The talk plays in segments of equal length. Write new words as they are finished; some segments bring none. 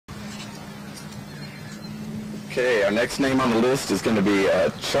Okay, our next name on the list is going to be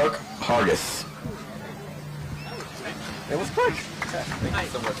Chuck Hargis. It was quick. Thank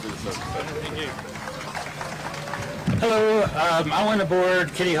you so much for the service. Thank you. Hello, I went aboard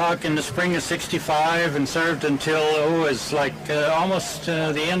Kittyhawk in the spring of '65 and served until it was like almost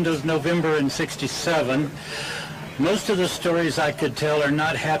the end of November in '67. Most of the stories I could tell are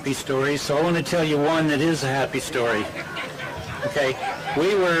not happy stories, so I want to tell you one that is a happy story. Okay,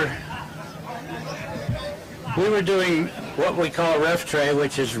 we were doing what we call ref tray,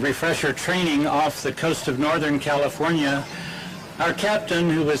 which is refresher training off the coast of Northern California. Our captain,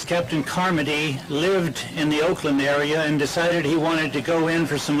 who was Captain Carmody, lived in the Oakland area and decided he wanted to go in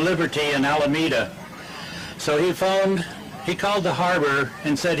for some liberty in Alameda. So he called the harbor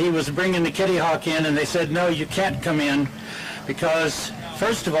and said he was bringing the Kittyhawk in, and they said, no, you can't come in because,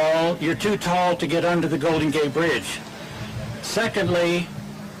 first of all, you're too tall to get under the Golden Gate Bridge. Secondly,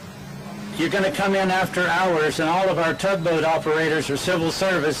 you're going to come in after hours, and all of our tugboat operators are civil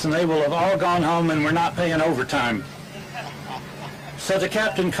service, and they will have all gone home, and we're not paying overtime. So the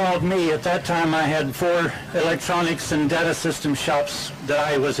captain called me. At that time, I had 4 electronics and data system shops that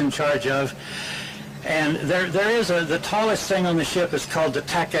I was in charge of. And there is the tallest thing on the ship is called the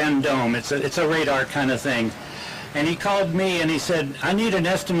TACAN dome. It's a radar kind of thing. And he called me and he said, I need an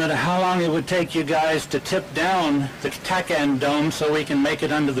estimate of how long it would take you guys to tip down the TACAN dome so we can make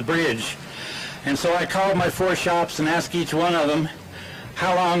it under the bridge. And so I called my 4 shops and asked each one of them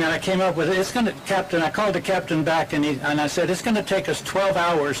how long, and I came up with it. It's going to, Captain, I called the captain back and I said, it's going to take us 12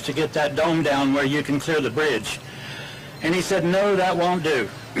 hours to get that dome down where you can clear the bridge. And he said, no, that won't do.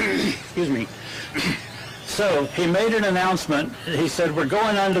 Excuse me. So he made an announcement. He said, we're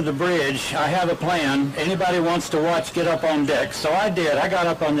going under the bridge. I have a plan. Anybody wants to watch, get up on deck. So I did. I got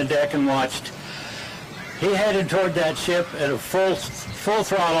up on the deck and watched. He headed toward that ship at a full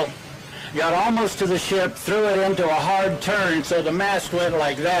throttle, got almost to the ship, threw it into a hard turn so the mast went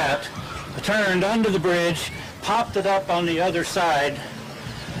like that, turned under the bridge, popped it up on the other side,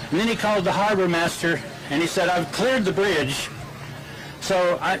 and then he called the harbor master and he said, I've cleared the bridge,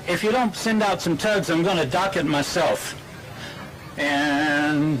 so if you don't send out some tugs, I'm going to dock it myself.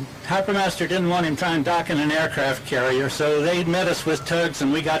 And harbor master didn't want him trying to dock in an aircraft carrier, so they met us with tugs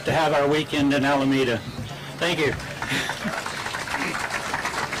and we got to have our weekend in Alameda. Thank you.